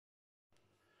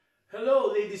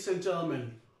Hello, ladies and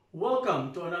gentlemen.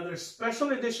 Welcome to another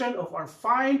special edition of our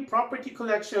fine property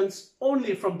collections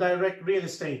only from Direct Real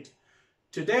Estate.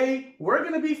 Today, we're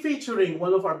going to be featuring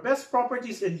one of our best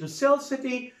properties in Lucelle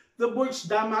City, the BURJ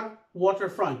DAMAC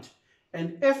Waterfront.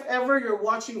 And if ever you're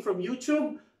watching from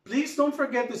YouTube, please don't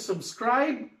forget to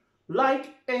subscribe,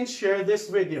 like, and share this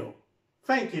video.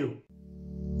 Thank you.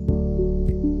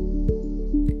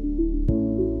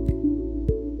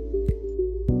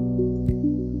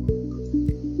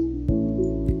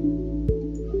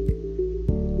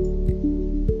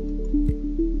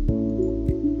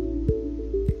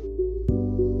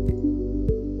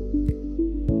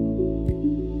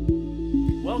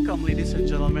 Welcome, ladies and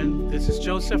gentlemen. This is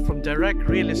Joseph from Direct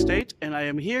Real Estate, and I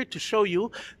am here to show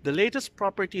you the latest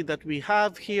property that we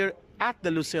have here at the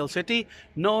Lucelle City,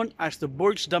 known as the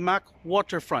BURJ DAMAC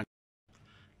Waterfront.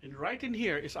 And right in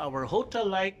here is our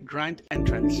hotel-like grand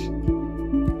entrance.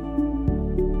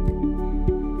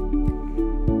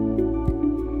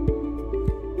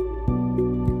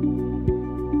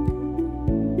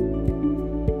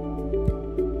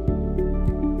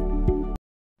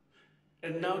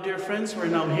 And now, dear friends, we're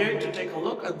now here to take a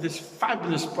look at this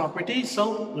fabulous property.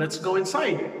 So let's go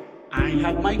inside. I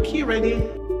have my key ready.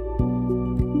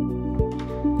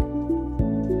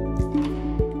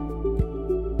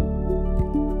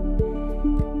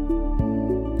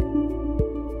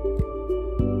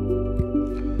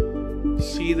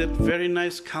 See that very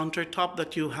nice countertop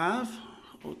that you have?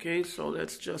 Okay, so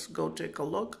let's just go take a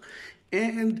look.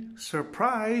 And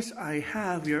surprise, I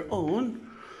have your own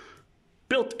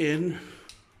built-in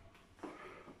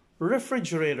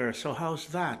refrigerator. So how's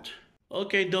that?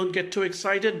 Okay, don't get too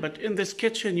excited, but in this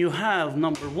kitchen you have,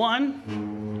 number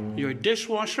one, your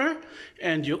dishwasher,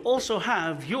 and you also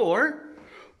have your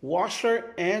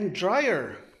washer and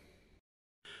dryer.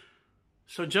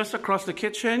 So just across the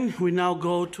kitchen, we now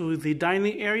go to the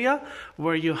dining area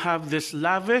where you have this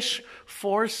lavish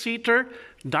four-seater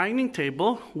dining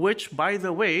table, which, by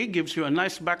the way, gives you a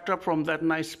nice backdrop from that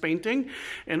nice painting.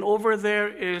 And over there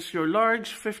is your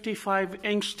large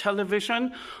 55-inch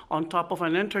television on top of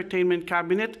an entertainment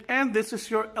cabinet. And this is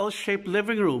your L-shaped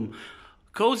living room.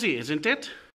 Cozy, isn't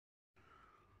it?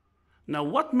 Now,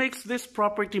 what makes this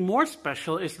property more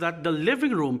special is that the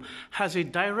living room has a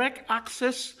direct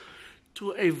access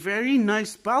to a very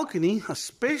nice balcony, a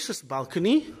spacious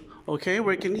balcony, okay,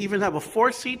 where you can even have a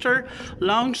four-seater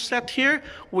lounge set here,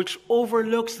 which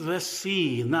overlooks the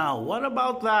sea. Now, what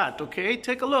about that? Okay,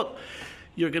 take a look.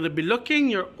 You're going to be looking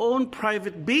your own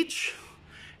private beach,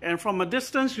 and from a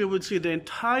distance, you would see the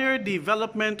entire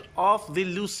development of the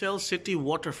Lucelle City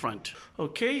waterfront.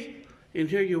 Okay, in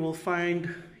here you will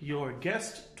find your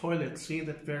guest toilet. See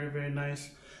that very, very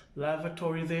nice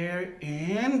lavatory there,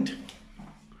 and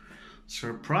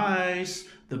surprise,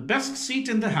 the best seat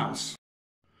in the house.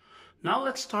 Now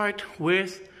let's start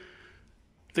with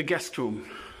the guest room.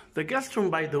 The guest room,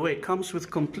 by the way, comes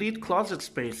with complete closet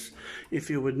space. If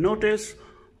you would notice,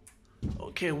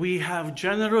 okay, we have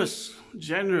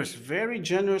very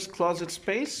generous closet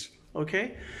space,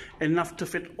 okay? Enough to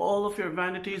fit all of your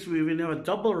vanities. We will have a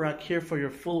double rack here for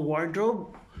your full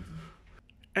wardrobe.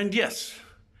 And yes,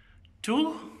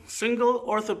 two single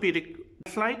orthopedic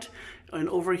flight. And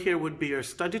over here would be your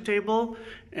study table.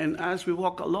 And as we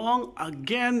walk along,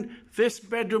 again, this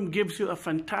bedroom gives you a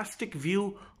fantastic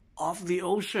view of the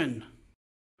ocean.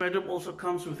 The bedroom also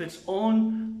comes with its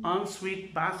own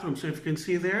ensuite bathroom. So if you can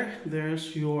see there,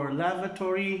 there's your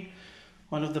lavatory,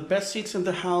 one of the best seats in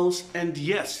the house. And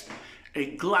yes,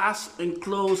 a glass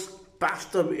enclosed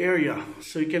bathtub area.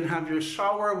 So you can have your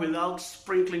shower without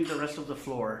sprinkling the rest of the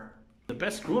floor. The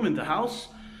best room in the house,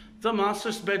 the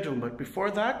master's bedroom. But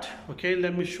before that, okay,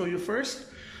 let me show you first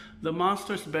the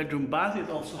master's bedroom bath. It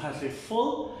also has a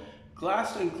full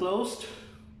glass enclosed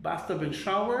bathtub and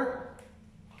shower,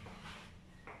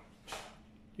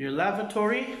 your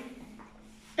lavatory,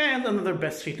 and another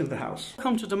best seat in the house.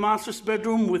 Come to the master's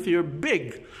bedroom with your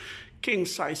big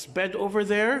king-size bed over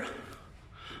there.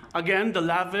 Again, the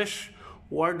lavish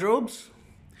wardrobes.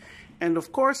 And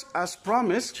of course, as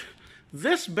promised,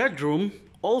 this bedroom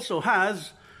also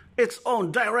has its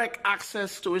own direct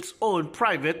access to its own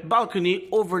private balcony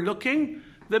overlooking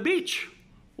the beach.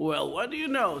 Well, what do you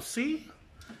know? See?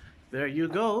 There you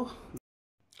go.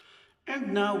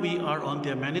 And now we are on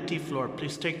the amenity floor.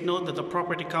 Please take note that the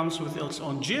property comes with its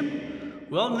own gym,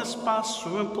 wellness spa,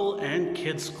 swimming pool, and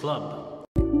kids club.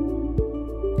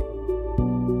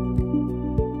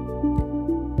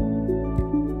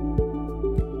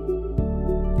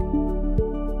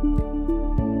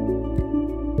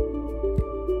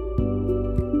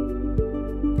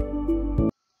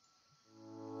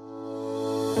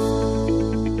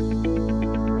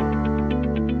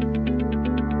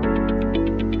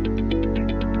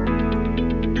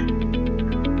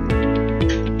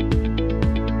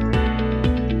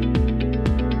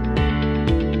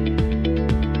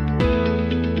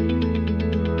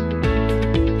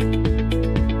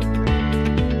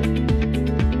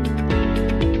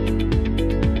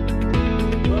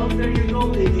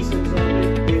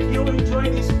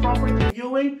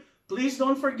 viewing. Please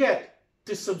don't forget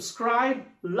to subscribe,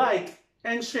 like,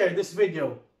 and share this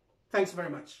video. Thanks very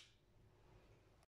much.